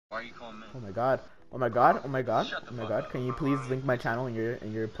Why are you calling me? Oh my god. Oh my god. Oh my god. Oh my god. Can you please link my channel in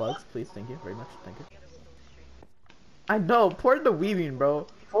your plugs, please? Thank you very much. Thank you. I know. Pour the weaving, bro.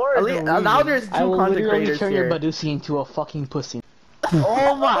 At least, now there's I two will content literally creators turn your here. Badusi into a fucking pussy.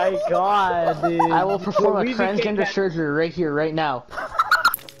 Oh my god, dude. I will perform a We transgender became- surgery right here, right now. So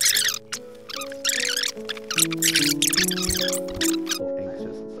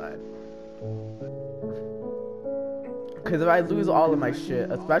anxious inside. Cause if I lose all of my shit,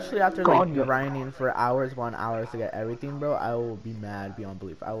 especially after like grinding for hours upon hours to get everything, bro, I will be mad beyond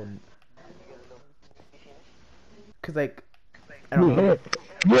belief. I wouldn't. Cause like, I don't know.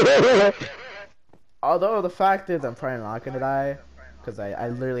 Although the fact is, I'm probably not gonna die. Cause I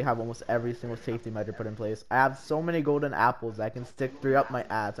literally have almost every single safety measure put in place. I have so many golden apples that I can stick 3 up my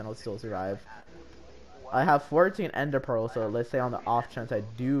ass and I'll still survive. I have 14 ender pearls, so let's say on the off chance I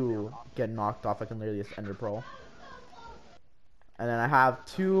do get knocked off, I can literally just ender pearl. And then I have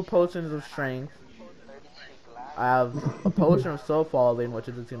 2 potions of strength. I have a potion of soul falling, which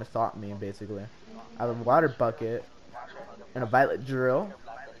is just gonna stop me basically. I have a water bucket and a violet drill.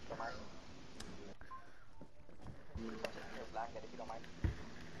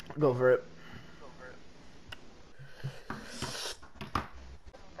 Go for it. Oh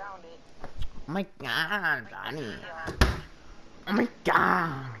my god, Johnny. Oh my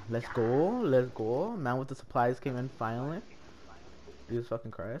god. Let's go. Let's go. Man with the supplies came in finally. Jesus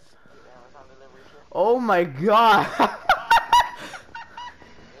fucking Christ. Oh my god.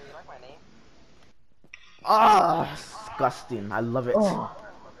 Ah, disgusting. I love it. Oh.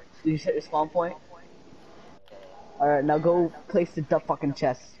 Did you set your spawn point? Alright, now go place the fucking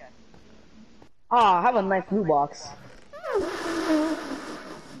chest. Ah, I have a nice blue box.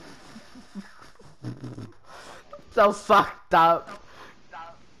 So fucked up.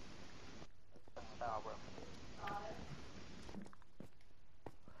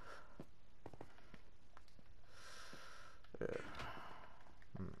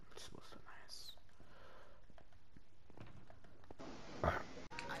 Smells so nice.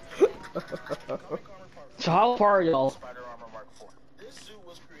 So how far are y'all?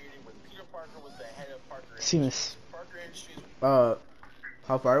 Seamus. How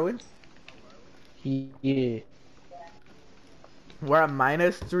far are we? Yeah. We're at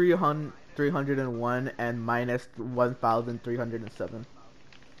minus 301 and minus 1,307.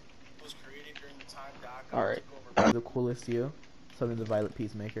 Alright. The coolest you, something the Violet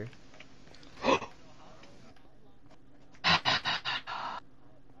Peacemaker.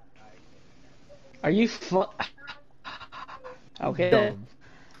 Are you Okay then.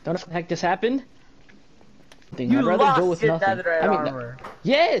 Don't know what the heck just happened? Then I'd rather go with nothing. I mean, armor.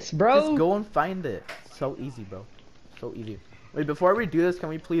 yes, bro! Just go and find it. So easy, bro. So easy. Wait, before we do this, can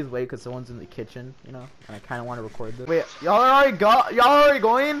we please wait? Cause someone's in the kitchen, you know, and I kind of want to record this. Wait, y'all already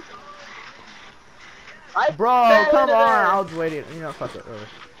going? Bro, come on! I was waiting. You know, fuck it. Whatever.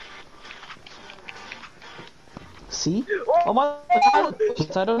 See? Oh my god!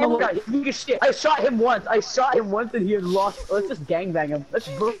 I don't know what... Shit. I shot him once and he had lost. Let's just gangbang him. Let's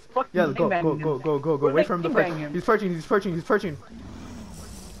fucking Yeah, go. We're Wait for him to gangbang perch. him. He's perching.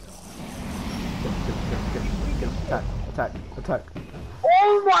 Get him. Attack.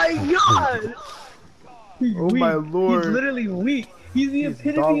 Oh my god! He's Oh weak. my lord. He's literally weak. He's the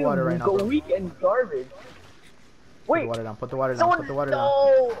epitome dog water of right now, bro. weak and garbage. Wait, Put the water down. someone, Put the water down.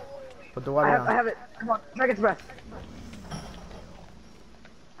 no. Put the water down. I have it. Come on, Dragon's Breath.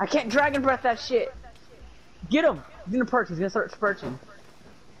 I can't Dragon Breath that shit. Get him. He's gonna perch. He's gonna start perching.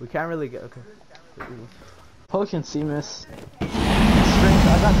 We can't really get. Okay. Potion, Seamus. Strength,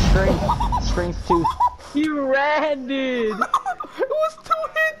 I got strength 2. He ran, dude. It was 2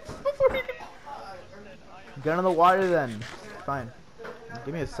 hits before he could... Get on the water then. Fine.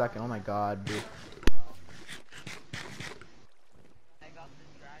 Give me a second. Oh my god, dude.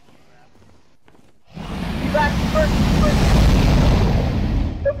 Back first.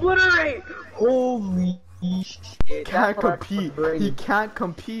 Obliterate. Holy shit. Can't compete. He can't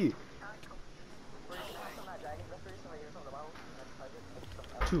compete.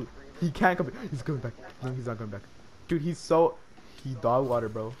 Dude, he can't compete. He's going back. No, he's not going back. Dude, he dog water,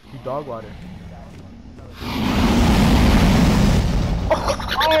 bro. He dog water.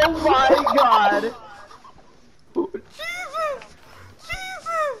 Oh my god. Jesus!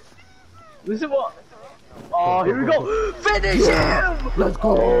 This is what. Oh, here we go. Finish him. Let's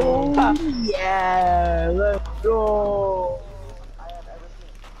go. Oh, yeah. Let's go.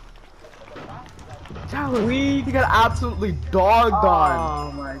 He got absolutely dogged on.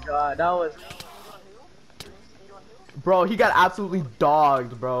 Oh my god, that was. Bro, he got absolutely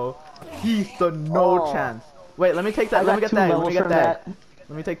dogged, bro. He stood no chance. Wait, let me take that. Let me get that.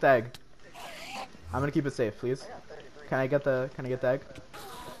 Let me take the egg. I'm gonna keep it safe, please. Can I get the egg?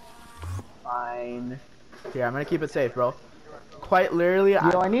 Fine. Here, I'm gonna keep it safe, bro. Quite literally,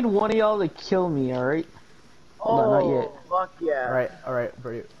 Yo, I need one of y'all to kill me, alright? Oh, No, not yet. Fuck yeah. Alright,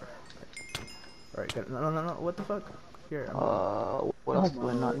 Birdie. Alright, good. No, what the fuck? Here. What else do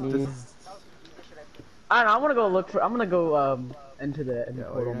I not need? This is... I don't know, I'm gonna go look for, I'm gonna go, into the you're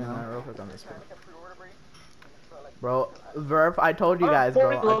portal gonna now. real quick on this one. Bro, Verb, I told you guys,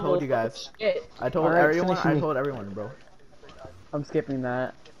 bro. I told you guys. I told everyone, bro. I'm skipping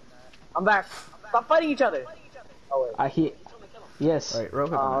that. I'm back. Stop fighting each other. Oh wait. I hit. Yes. Alright, real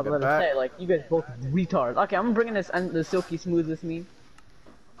quick. I was about to say, like, you guys both retards. Okay, I'm bringing this and the silky smooth with me.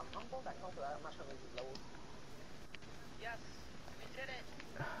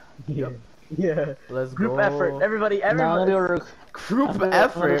 Yep. Yeah. Let's Group go. effort. Everybody. No, I'm gonna do a Group I'm gonna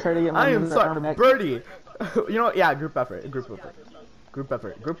effort. try to get my I am sorry, arm back. Birdie. You know what? Yeah, group effort. Group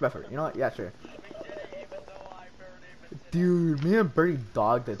effort. You know what? Yeah, sure. Dude, me and Birdie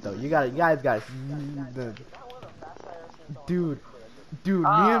dogged it though. You guys got dude, me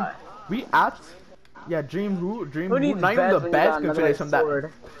and we asked. Yeah, Dream who? Not even the best can finish him that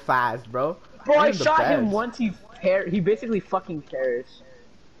fast, bro. Bro, I shot him once. He basically fucking perished.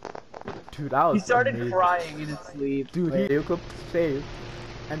 Dude, that was He started amazing. crying in his sleep. Dude, he clip saved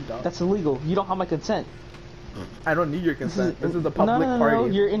and done. That's illegal. You don't have my consent. I don't need your consent. This is a public party. No,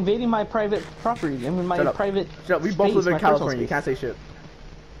 you're invading my private property. I mean, my private. Shut up. We both live in California. You can't say shit.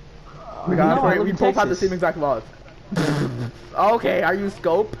 We both have the same exact laws. Okay, are you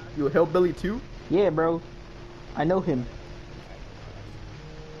Scope? You hillbilly too? Yeah, bro. I know him.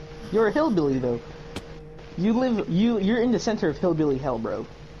 You're a hillbilly though. You're in the center of hillbilly hell, bro.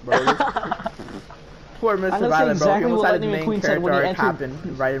 Poor Mr. Violent, bro. He almost had his main character arc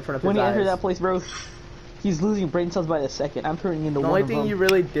happen right in front of his eyes. When he entered that place, bro, he's losing brain cells by the second. I'm turning into one of them. The only thing you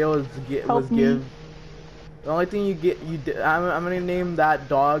really did was give. The only thing you did. I'm gonna name that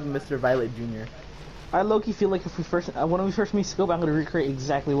dog Mr. Violet Jr. I low-key feel like if we first, when we first meet Scope, I'm gonna recreate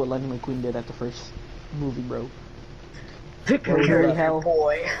exactly what Lightning McQueen did at the first movie, bro. Hell,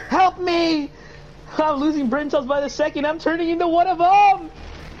 boy. Help me! I'm losing brain cells by the second. I'm turning into one of them.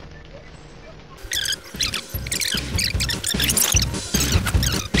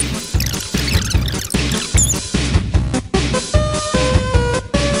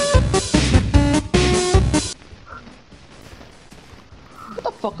 What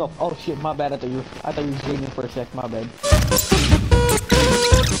the fuck up? Oh shit, my bad. I thought you were gaming for a sec. My bad.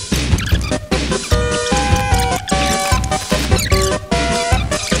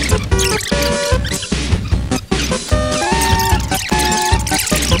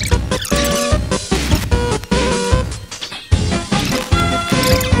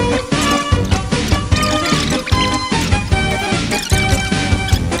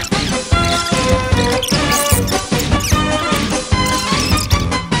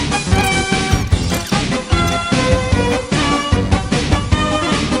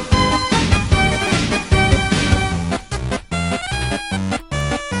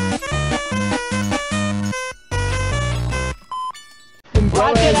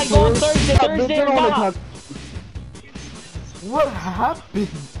 I said I'd go on Thursday or not. What happened?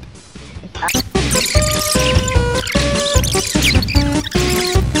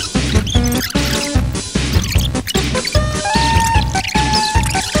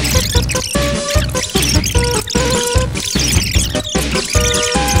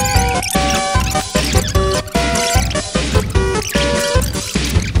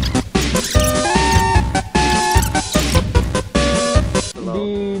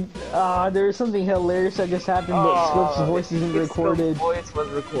 There was something hilarious that just happened, but Scope's voice isn't recorded. Scope's voice was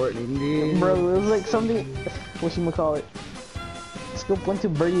recording, dude. Bro, it was like something. Whatchamacallit? Scope went to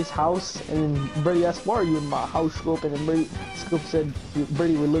Birdie's house, and then Birdie asked, "Why are you in my house, Scope?" And then Scope said,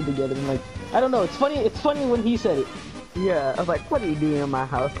 "Birdie, we live together." And like, I don't know. It's funny. It's funny when he said it. Yeah, I was like, "What are you doing in my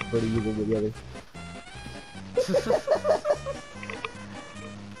house?" Birdie, we live together.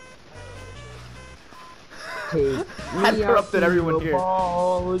 I interrupted everyone here. I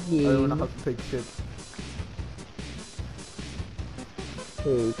don't know how to take shit.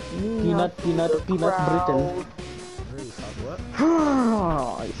 Peanut brittle. What?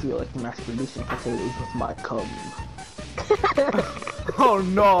 I feel like mass producing potatoes with my cum. Oh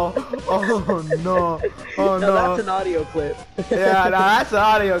no! Oh no! Oh no! That's an audio clip. Yeah, no, that's an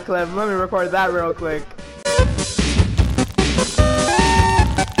audio clip. Let me record that real quick.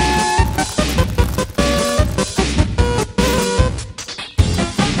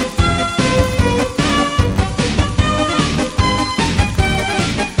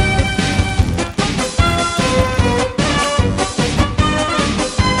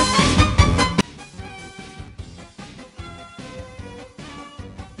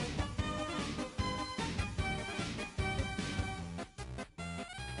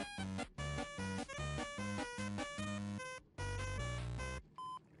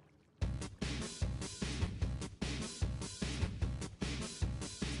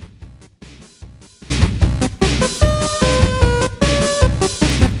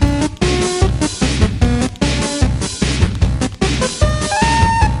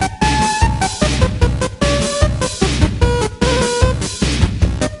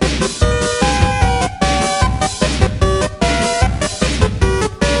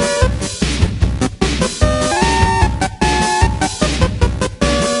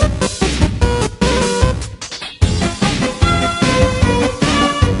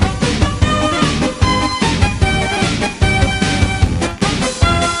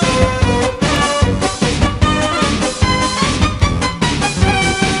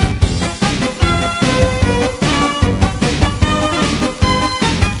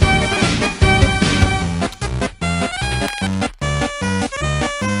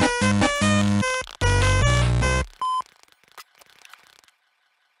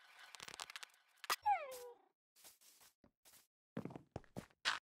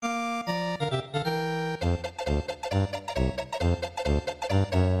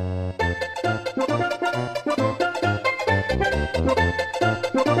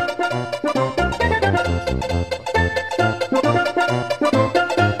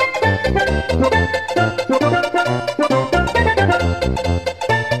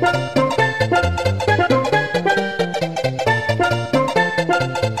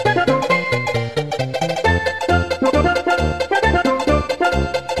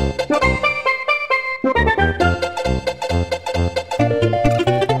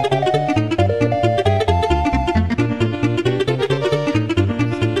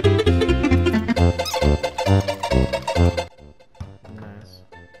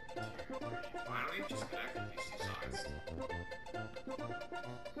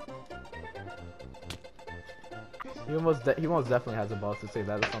 he most definitely has a balls to say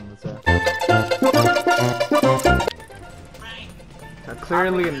that. That's something to say.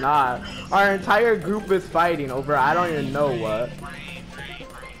 Clearly not. Our entire group is fighting over I don't even know what.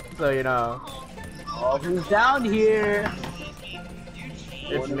 So you know. Oh, who's down here?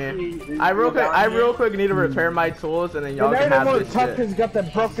 It's me. I real quick need to repair my tools and then y'all can have this shit. Tucker's got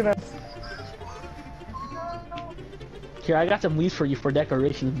that broken ass. Here, I got some leaves for you for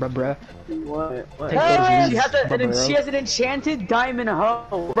decorations, bruh. What? Take those leaves, She bruh. has an enchanted diamond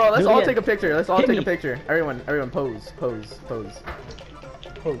hoe. Bro, let's Do it all again. take a picture. Let's all Hit take a me. picture. Everyone pose.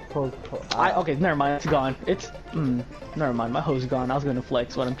 Okay, never mind. It's gone. Never mind. My hoe's gone. I was gonna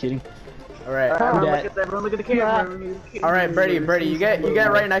flex, but I'm kidding. All right. Everyone look at the camera. All right, Brady, you get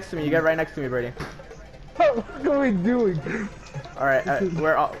right next to me. You get right next to me, Brady. What are we doing? All right,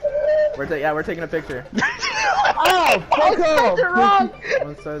 we're taking a picture. Oh, fuck off! You're wrong.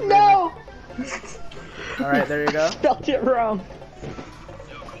 One says No. All right, there you go. Spelled it wrong.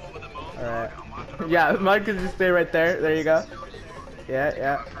 All right. Yeah, Mike could just stay right there. There you go.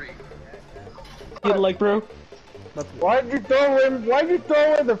 Yeah. You like, bro? Why'd you throw in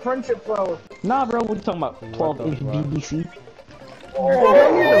the friendship flower? Nah, bro. What are you talking about? 12-inch BBC.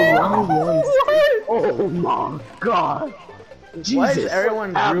 Oh my god! Jesus. Why is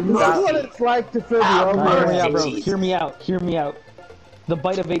everyone grouped This is what up? it's like to feel the Nah, hear me out, bro. overlord. Hear me out. The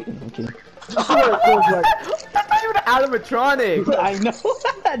bite of eight. Okay. This is what it feels like. That's not even animatronic. I know.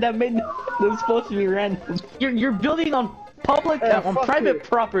 That was supposed to be random. You're building on public on fuck private it.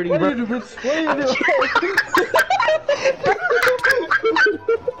 property, What bro. are you doing, bitch?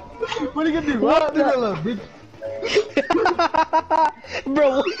 What are you gonna do? What? Leave me alone, bitch.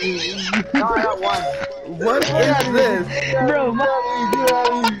 Bro, No, I got one. What is this? bro,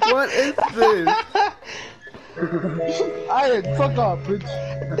 What is this? Alright, fuck off, bitch.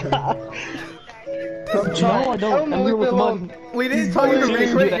 no, I don't. I'm here with mud. We didn't tell you to You didn't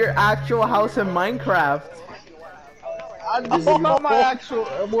do recreate that. your actual house in Minecraft. This is not my actual.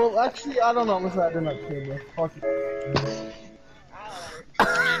 Well, actually, I don't know. I'm sorry, I did not care, bro. Fuck it.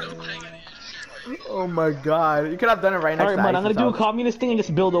 Oh my god. You could have done it right next Alright, to man, I'm gonna Ice's do a house. communist thing and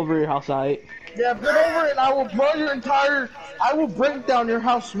just build over your house, alright? Yeah, put over it. I will blow your entire. I will break down your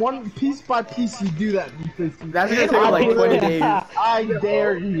house one piece by piece. You do that. That's gonna take like 20 days. I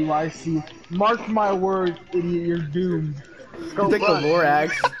dare you, I see. Mark my words, idiot. You're doomed. You take the lore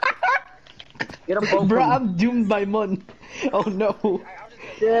axe. Get them both. Bro, I'm doomed by mud. Oh no.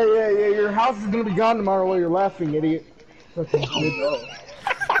 Yeah. Your house is gonna be gone tomorrow while you're laughing, idiot. Fucking shit.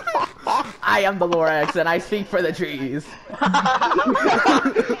 I am the Lorax and I speak for the trees.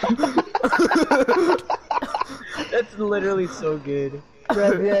 That's literally so good.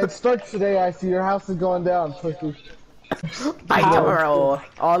 Yeah, it starts today. I see your house is going down. Pussy. By tomorrow,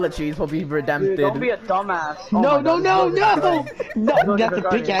 all the trees will be redempted. Dude, don't be a dumbass. Oh No, my no, God. no, no! No, that's a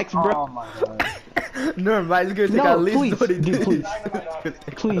Garden. pickaxe, Oh bro. my god. No, but it's gonna take No, at least please, 20 dude, days.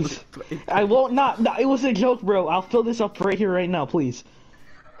 please. Please. I won't not. No, it was a joke, bro. I'll fill this up right here, right now, please.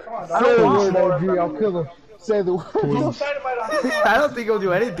 Say the word, AG. I'll kill him. Say the word. I don't think he'll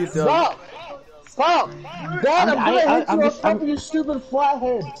do anything to him. Stop! Stop! Dad, I'm gonna hit I'm you just- on top of your stupid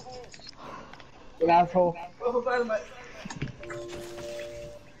flathead. You asshole.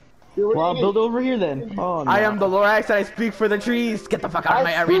 Well, I'll build over here then. Oh, no. I am the Lorax and I speak for the trees. Get the fuck out of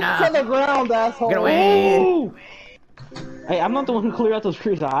my I speak to arena. the ground, asshole. Get away. Ooh. Hey, I'm not the one who cleared out those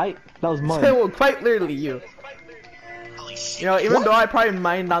trees, alright? That was mud. Well, quite literally you. You know, even though I probably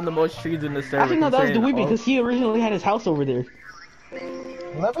mined down the most trees in the server. Actually, no, that was considering Dweeby all- because he originally had his house over there.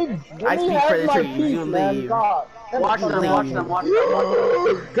 Let me I speak for the have my trees, peace, you man. leave. God. Watch them, watch them, watch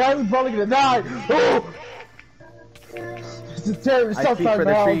them. Guy's probably gonna die. Oh! It's a terrorist I speak for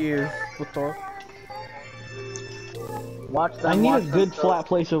the now. trees. Puto. Watch them. I need a watch them. good flat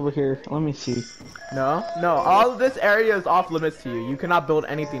place over here. Let me see. No, all of this area is off limits to you. You cannot build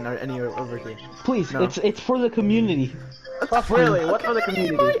anything or anywhere over here. Please, No. it's for the community. Really? What's for the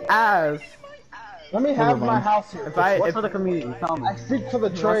community? My ass. Let me have Never my mind. house here. What's for the community? Tell me. I speak for the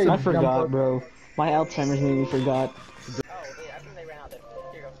trade. I forgot, bro. My Alzheimer's made me forgot.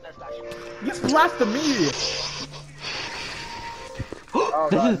 You splashed the me.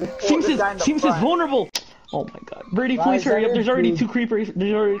 Seems is vulnerable. Oh my god. Birdie, please hurry up. There's already two creepers.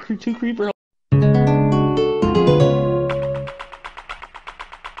 There's already two creepers.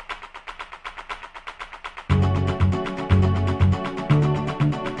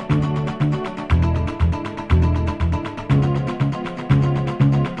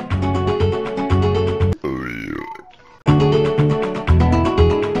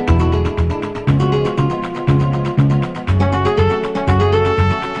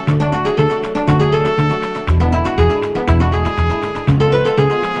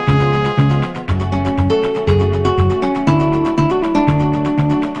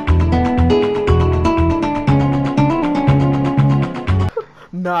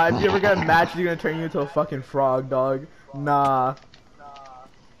 can't imagine you're gonna turn you into a fucking frog, dog. Nah.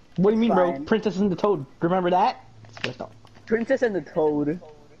 What do you mean, bro? Fine. Princess and the Toad. Remember that? Princess and the Toad.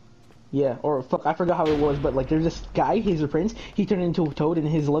 Yeah, or fuck, I forgot how it was, but like there's this guy, he's a prince, he turned into a toad and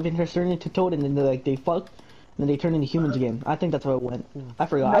his love interest turned into toad and then they fuck and then they turn into humans again. I think that's how it went. I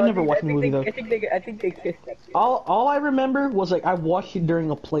forgot. I never watched the movie though. I think they kissed. All I remember was like I watched it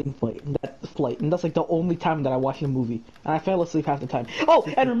during a plane flight, and that's like the only time that I watched a movie. And I fell asleep half the time. Oh,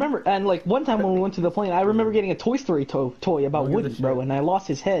 and remember, and like one time when we went to the plane, I remember getting a Toy Story toy about Woody, bro, and I lost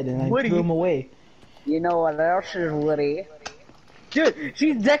his head and I threw him away. You know what else is Woody? Dude,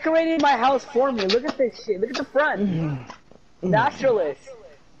 she's decorating my house for me. Look at this shit. Look at the front. Naturalist.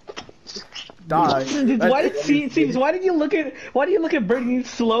 Dog. Why did you look at Birdie and you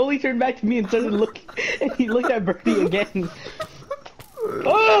slowly turned back to me and started looking and he looked at Birdie again.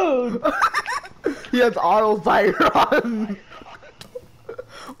 Oh! He has auto fire on.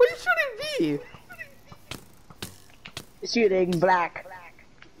 What should it be? Shooting black.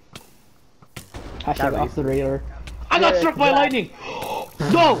 Hashtag off the radar. I got struck by lightning!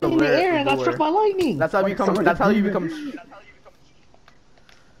 No! In the air, I got struck by lightning! That's how you become. That's how you become.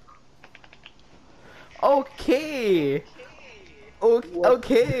 Okay.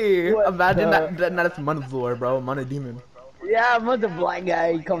 Okay. Imagine that. That's Manazor, bro. Mana demon. Yeah, I'm the black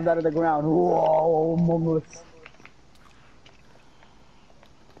guy. He comes out of the ground. Whoa, Momus.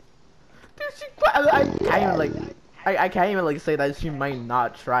 Dude, I can't even like say that she might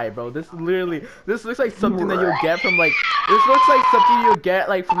not try, bro. This looks like something that you'll get from like, this looks like something you'll get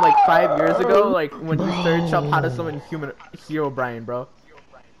like from like 5 years ago, like when you search up how to summon Hero Brian, bro.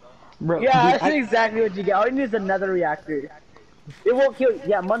 Bro, yeah, that's exactly what you get. All you need is another reactor. It won't kill you.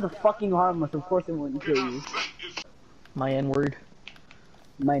 Yeah, motherfucking harmless. Of course it won't kill you. My N-word.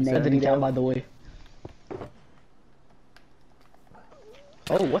 My name. Send it down, by the way.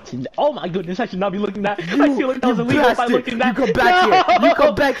 Oh, what's in? Oh my goodness! I should not be looking at. I feel like that was illegal if I looked in that. You come back here. You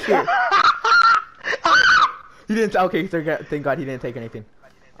come back here. He didn't. Okay, thank God he didn't take anything.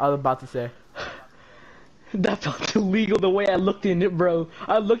 I was about to say. That felt illegal the way I looked in it, bro.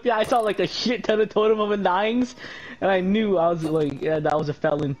 I saw like a shit ton of totem of undyings, and I knew I was like, yeah, that was a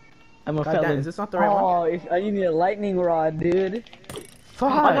felon. I'm a felon. Damn, is this not the right one? Oh, you need a lightning rod, dude.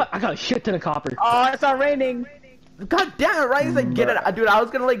 Fuck. I got a shit ton of copper. Oh, it's not raining. God damn it, right? He's like, get it, dude. I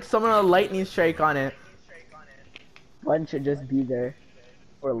was gonna like summon a lightning strike on it. One should just be there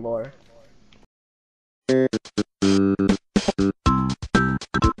for lore.